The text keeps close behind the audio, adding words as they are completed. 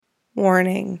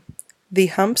Warning: The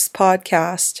Humps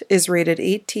podcast is rated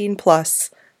 18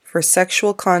 plus for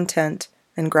sexual content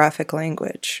and graphic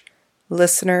language.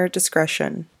 Listener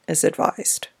discretion is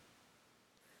advised.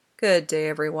 Good day,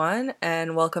 everyone,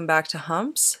 and welcome back to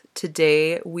Humps.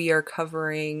 Today we are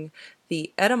covering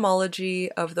the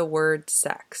etymology of the word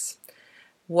sex.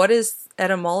 What is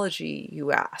etymology,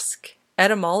 you ask?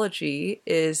 Etymology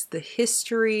is the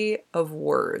history of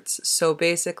words. So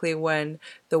basically when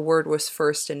the word was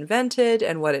first invented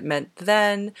and what it meant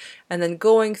then, and then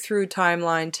going through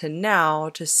timeline to now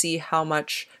to see how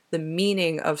much the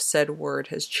meaning of said word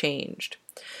has changed.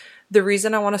 The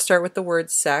reason I want to start with the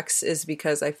word sex is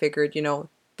because I figured,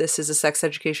 this is a sex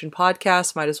education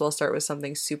podcast, might as well start with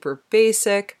something super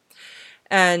basic.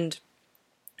 And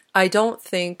I don't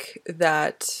think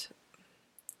that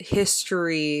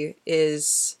history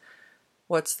is,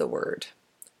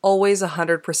 always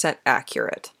 100%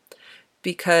 accurate,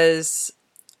 because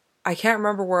I can't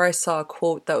remember where I saw a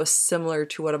quote that was similar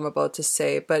to what I'm about to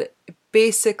say, but it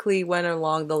basically went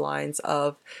along the lines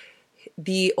of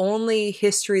the only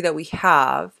history that we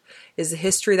have is the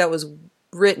history that was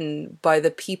written by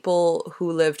the people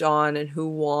who lived on and who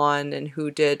won and who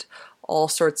did all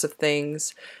sorts of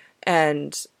things,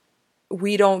 and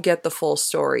we don't get the full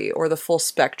story or the full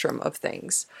spectrum of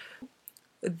things.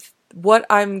 What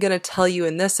I'm going to tell you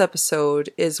in this episode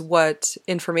is what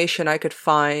information I could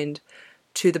find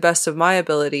to the best of my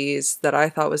abilities that I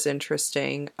thought was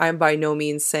interesting. I'm by no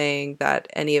means saying that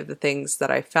any of the things that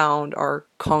I found are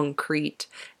concrete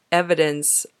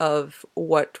evidence of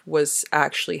what was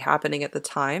actually happening at the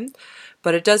time,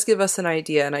 but it does give us an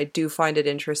idea, and I do find it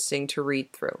interesting to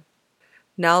read through.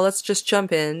 Now let's just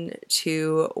jump in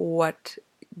to what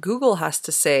Google has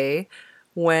to say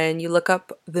when you look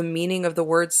up the meaning of the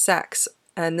word sex.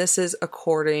 And this is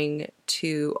according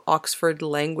to Oxford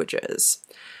Languages.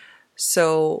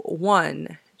 So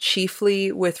 1,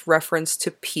 chiefly with reference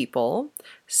to people,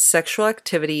 sexual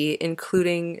activity,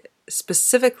 including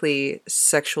specifically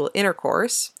sexual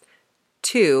intercourse.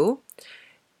 2,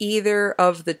 either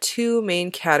of the two main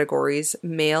categories,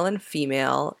 male and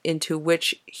female, into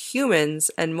which humans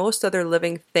and most other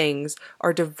living things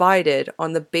are divided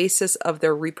on the basis of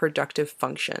their reproductive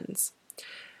functions.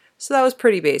 So that was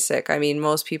pretty basic. I mean,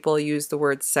 most people use the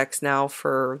word sex now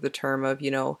for the term of,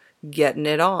 getting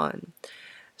it on.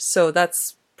 So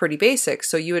that's pretty basic.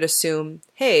 So you would assume,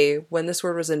 hey, when this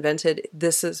word was invented,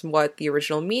 this is what the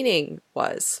original meaning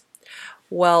was.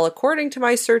 Well, according to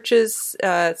my searches,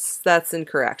 that's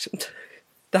incorrect.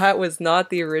 That was not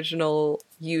the original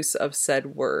use of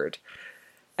said word.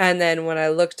 And then when I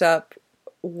looked up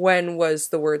when was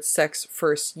the word sex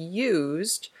first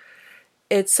used,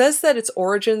 it says that its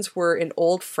origins were in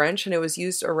Old French and it was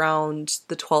used around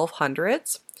the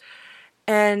 1200s.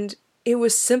 And it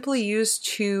was simply used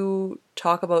to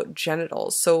talk about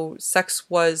genitals. So sex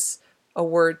was a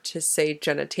word to say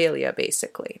genitalia,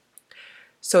 basically.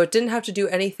 So it didn't have to do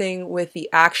anything with the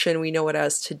action we know it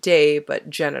as today,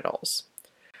 but genitals.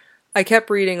 I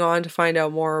kept reading on to find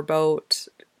out more about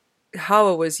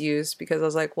how it was used, because I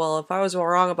was like, well, if I was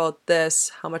wrong about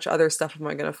this, how much other stuff am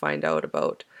I going to find out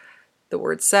about the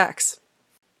word sex?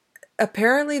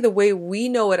 Apparently, the way we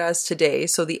know it as today,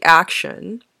 so the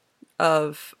action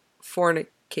of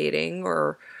fornicating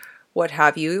or what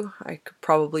have you, I could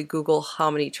probably Google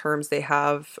how many terms they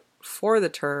have for the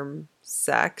term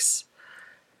sex.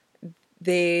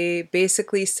 They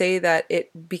basically say that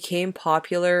it became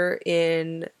popular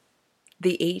in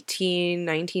the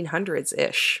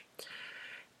 1900s-ish.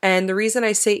 And the reason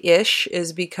I say ish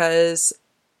is because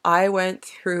I went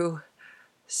through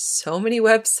so many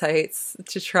websites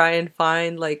to try and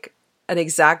find like an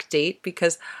exact date,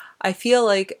 because I feel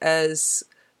like as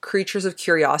creatures of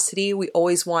curiosity, we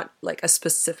always want like a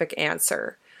specific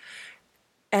answer.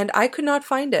 And I could not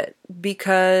find it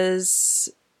because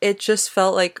it just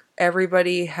felt like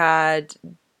everybody had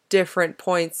different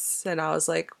points, and I was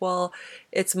like, well,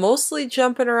 it's mostly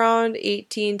jumping around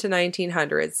 18 to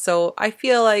 1900s, so I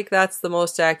feel like that's the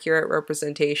most accurate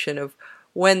representation of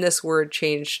when this word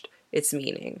changed its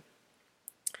meaning.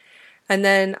 And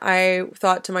then I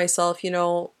thought to myself,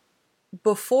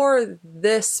 before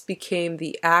this became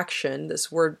the action,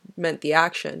 this word meant the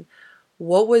action,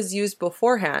 what was used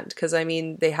beforehand? Because I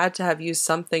mean, they had to have used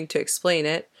something to explain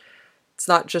it. It's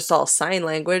not just all sign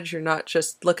language. You're not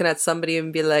just looking at somebody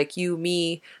and be like, you,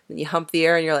 me, and you hump the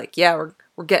air and you're like, yeah,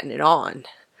 we're getting it on.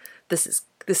 This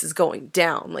is going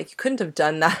down. Like, you couldn't have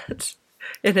done that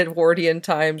in Edwardian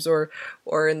times or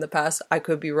in the past. I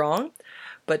could be wrong,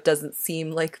 but doesn't seem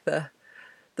like the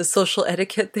social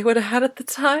etiquette they would have had at the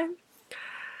time.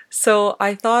 So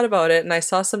I thought about it and I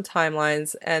saw some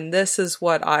timelines, and this is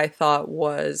what I thought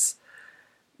was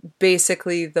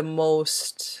basically the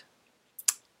most,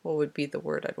 what would be the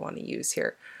word I'd want to use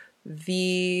here?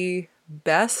 The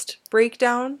best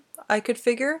breakdown I could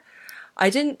figure. I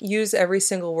didn't use every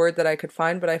single word that I could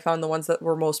find, but I found the ones that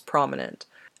were most prominent.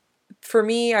 For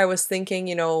me, I was thinking,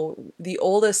 the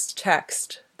oldest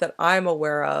text that I'm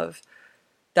aware of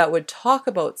that would talk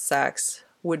about sex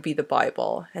would be the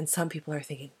Bible. And some people are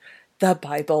thinking, the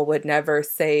Bible would never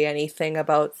say anything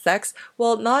about sex.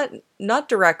 Well, not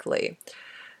directly.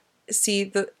 See,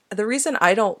 the reason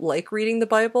I don't like reading the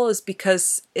Bible is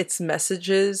because its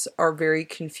messages are very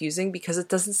confusing because it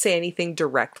doesn't say anything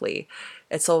directly.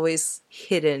 It's always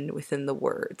hidden within the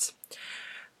words.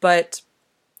 But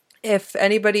if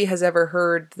anybody has ever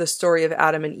heard the story of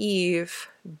Adam and Eve,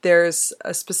 there's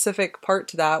a specific part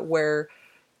to that where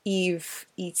Eve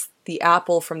eats the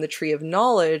apple from the tree of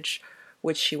knowledge,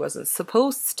 which she wasn't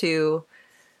supposed to,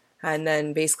 and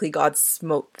then basically God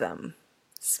smote them.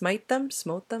 Smite them?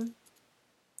 Smote them?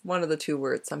 One of the two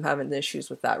words. I'm having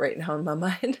issues with that right now in my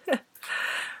mind.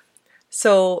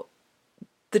 So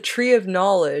the tree of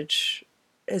knowledge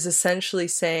is essentially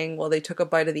saying, well, they took a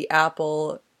bite of the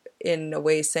apple in a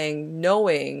way saying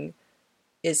knowing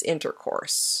is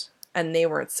intercourse, and they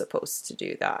weren't supposed to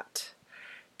do that.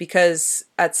 Because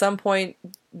at some point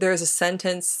there's a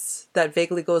sentence that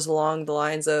vaguely goes along the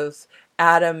lines of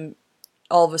Adam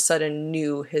all of a sudden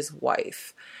knew his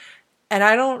wife. And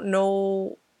I don't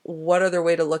know what other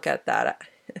way to look at that.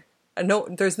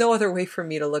 There's no other way for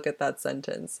me to look at that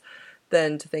sentence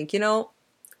than to think,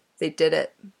 they did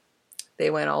it. They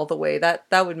went all the way. That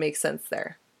would make sense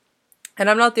there. And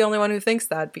I'm not the only one who thinks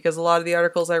that, because a lot of the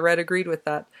articles I read agreed with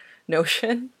that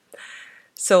notion.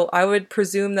 So I would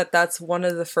presume that that's one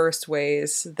of the first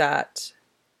ways that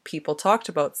people talked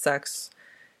about sex.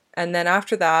 And then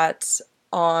after that,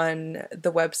 on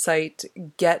the website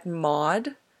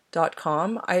getmod.com,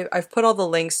 I've put all the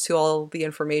links to all the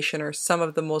information, or some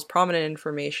of the most prominent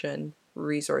information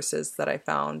resources that I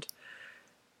found,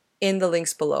 in the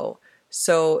links below.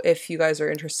 So if you guys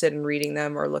are interested in reading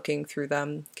them or looking through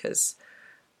them, because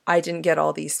I didn't get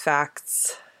all these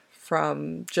facts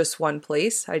from just one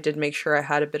place. I did make sure I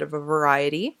had a bit of a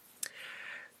variety.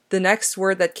 The next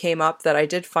word that came up that I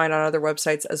did find on other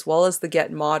websites, as well as the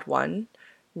Get Mod one,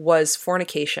 was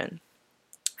fornication.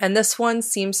 And this one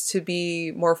seems to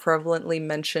be more prevalently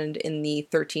mentioned in the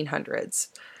 1300s.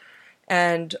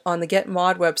 And on the Get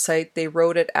Mod website, they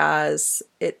wrote it as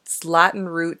its Latin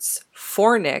roots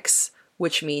fornix,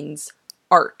 which means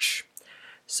arch.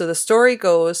 So the story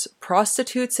goes,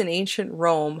 prostitutes in ancient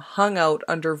Rome hung out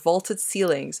under vaulted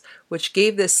ceilings, which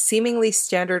gave this seemingly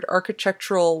standard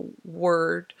architectural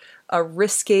word a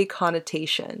risque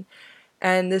connotation.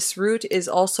 And this root is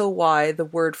also why the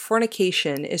word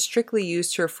fornication is strictly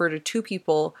used to refer to two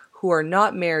people who are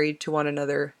not married to one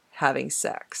another having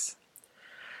sex.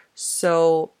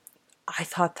 So I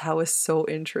thought that was so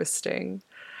interesting.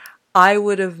 I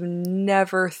would have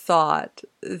never thought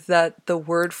that the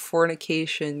word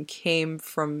fornication came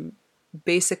from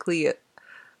basically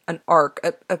an arc,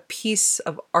 a piece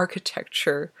of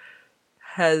architecture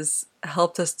has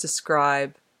helped us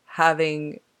describe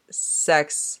having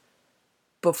sex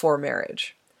before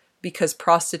marriage, because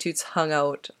prostitutes hung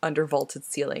out under vaulted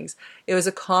ceilings. It was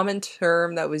a common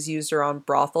term that was used around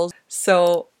brothels.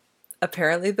 So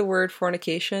apparently the word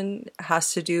fornication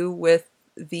has to do with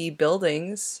the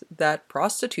buildings that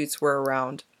prostitutes were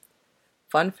around.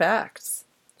 Fun facts.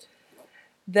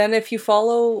 Then if you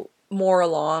follow more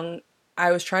along,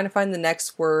 I was trying to find the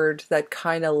next word that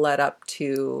kind of led up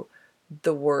to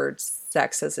the word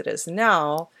sex as it is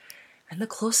now, and the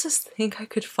closest thing I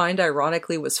could find,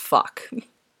 ironically, was fuck.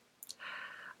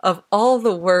 Of all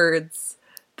the words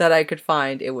that I could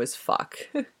find, it was fuck.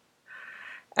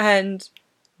 And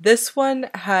this one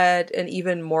had an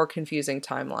even more confusing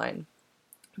timeline,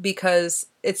 because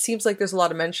it seems like there's a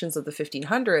lot of mentions of the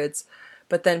 1500s,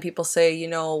 but then people say,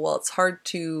 well, it's hard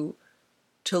to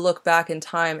look back in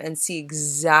time and see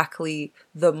exactly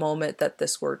the moment that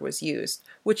this word was used,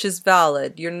 which is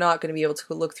valid. You're not going to be able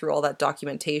to look through all that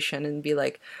documentation and be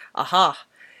like, aha,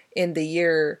 in the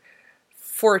year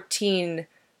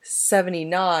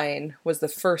 1479 was the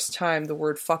first time the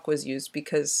word fuck was used,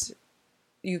 because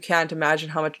you can't imagine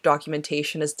how much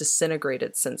documentation has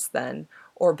disintegrated since then,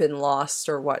 or been lost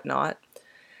or whatnot.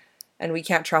 And we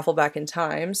can't travel back in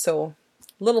time, so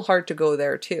a little hard to go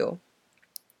there too.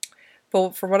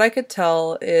 But from what I could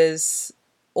tell is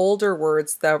older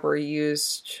words that were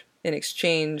used in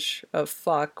exchange of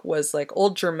fuck was like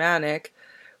Old Germanic,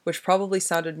 which probably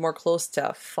sounded more close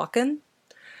to fucking.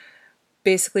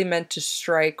 basically meant to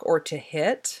strike or to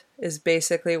hit, is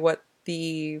basically what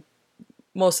the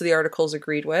most of the articles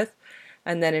agreed with.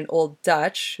 And then in Old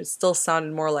Dutch, it still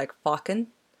sounded more like fokken,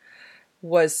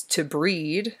 was to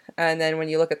breed. And then when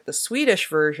you look at the Swedish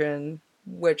version,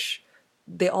 which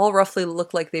they all roughly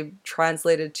look like they've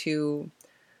translated to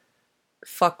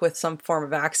fuck with some form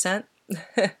of accent,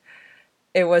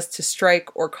 it was to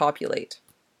strike or copulate.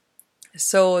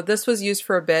 So this was used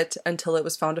for a bit until it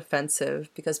was found offensive,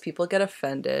 because people get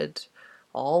offended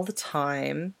all the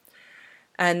time.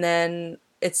 And then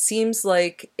it seems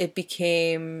like it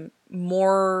became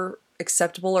more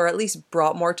acceptable, or at least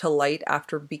brought more to light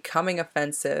after becoming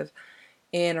offensive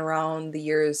in around the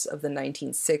years of the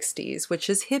 1960s, which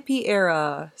is hippie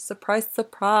era. Surprise,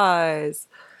 surprise.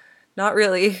 Not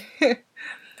really.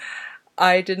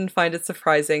 I didn't find it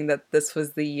surprising that this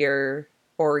was the year,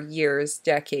 or years,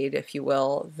 decade, if you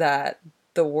will, that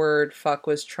the word fuck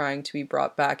was trying to be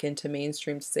brought back into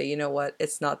mainstream to say, you know what,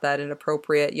 it's not that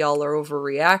inappropriate, y'all are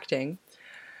overreacting.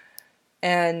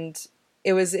 And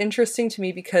it was interesting to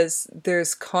me because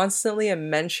there's constantly a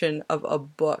mention of a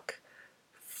book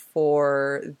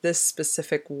for this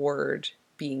specific word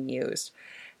being used.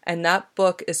 And that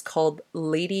book is called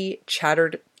Lady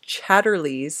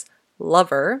Chatterley's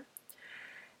Lover,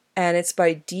 and it's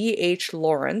by D.H.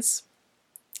 Lawrence.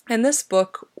 And this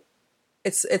book,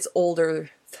 it's older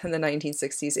than the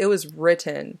 1960s. It was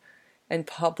written and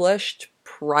published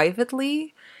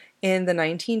privately in the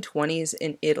 1920s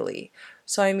in Italy.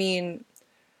 So I mean,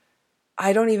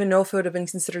 I don't even know if it would have been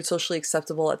considered socially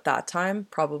acceptable at that time.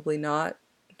 Probably not.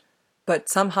 But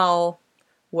somehow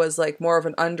was like more of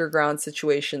an underground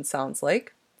situation, sounds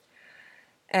like.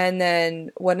 And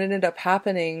then what ended up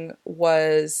happening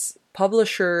was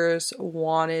publishers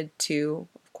wanted to,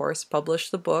 of course, publish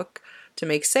the book to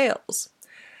make sales.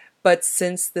 But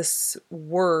since this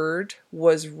word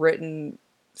was written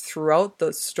throughout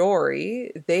the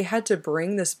story, they had to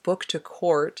bring this book to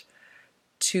court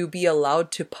to be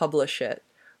allowed to publish it,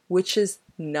 which is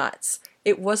nuts.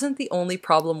 It wasn't the only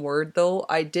problem word, though.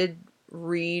 I did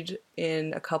read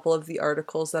in a couple of the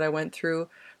articles that I went through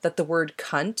that the word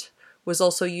cunt was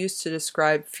also used to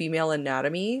describe female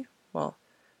anatomy, well,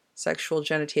 sexual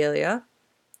genitalia.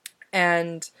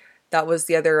 And that was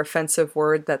the other offensive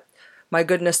word that, my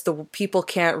goodness, the people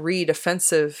can't read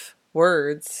offensive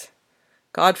words.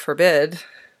 God forbid.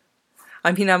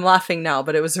 I mean, I'm laughing now,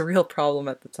 but it was a real problem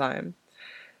at the time.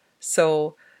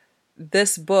 So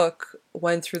this book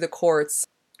went through the courts.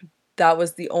 That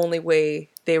was the only way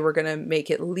they were going to make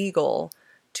it legal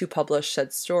to publish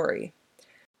said story.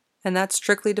 And that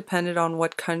strictly depended on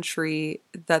what country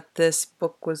that this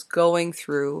book was going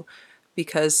through,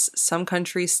 because some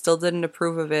countries still didn't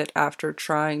approve of it after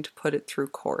trying to put it through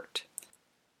court.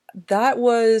 That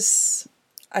was,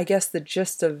 I guess, the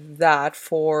gist of that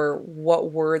for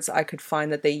what words I could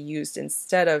find that they used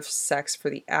instead of sex for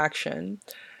the action.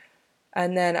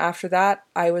 And then after that,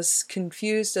 I was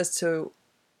confused as to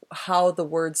how the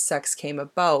word sex came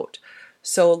about.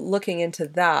 So looking into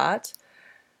that,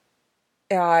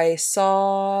 I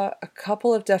saw a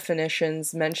couple of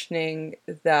definitions mentioning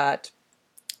that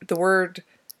the word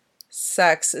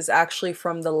sex is actually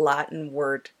from the Latin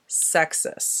word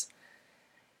sexus.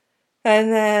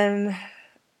 And then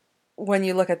when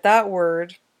you look at that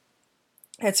word,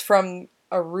 it's from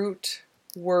a root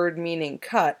word meaning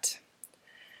cut.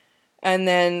 And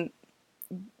then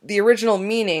the original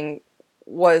meaning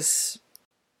was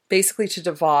basically to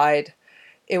divide.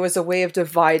 It was a way of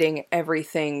dividing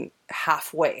everything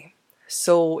halfway.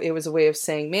 So it was a way of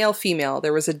saying male, female.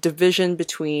 There was a division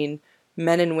between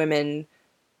men and women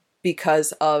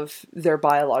because of their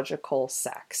biological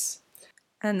sex.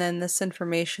 And then this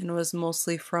information was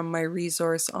mostly from my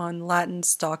resource on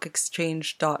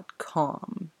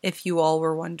latinstockexchange.com, if you all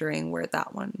were wondering where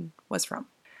that one was from.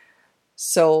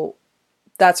 So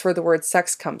that's where the word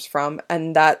sex comes from,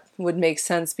 and that would make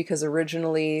sense because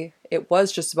originally it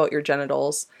was just about your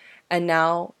genitals, and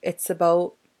now it's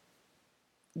about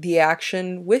the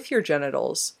action with your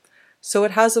genitals. So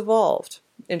it has evolved,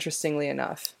 interestingly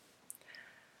enough.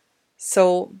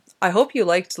 So I hope you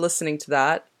liked listening to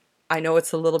that. I know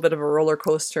it's a little bit of a roller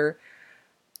coaster,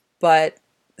 but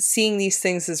seeing these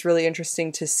things is really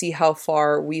interesting to see how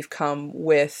far we've come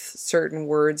with certain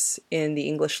words in the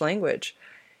English language.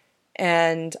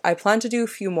 And I plan to do a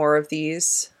few more of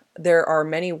these. There are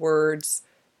many words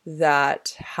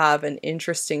that have an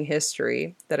interesting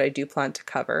history that I do plan to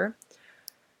cover.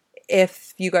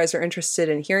 If you guys are interested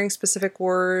in hearing specific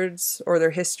words or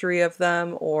their history of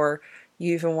them, or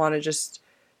you even want to just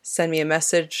send me a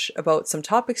message about some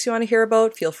topics you want to hear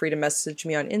about, feel free to message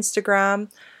me on Instagram.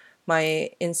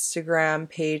 My Instagram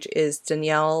page is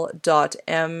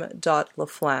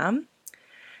danielle.m.laflamme.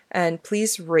 And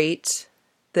please rate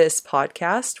this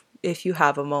podcast if you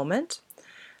have a moment.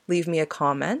 Leave me a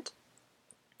comment.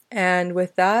 And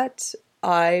with that,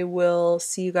 I will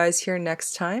see you guys here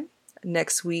next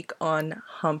week on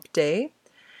Hump Day.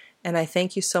 And I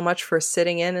thank you so much for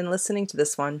sitting in and listening to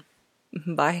this one.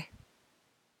 Bye.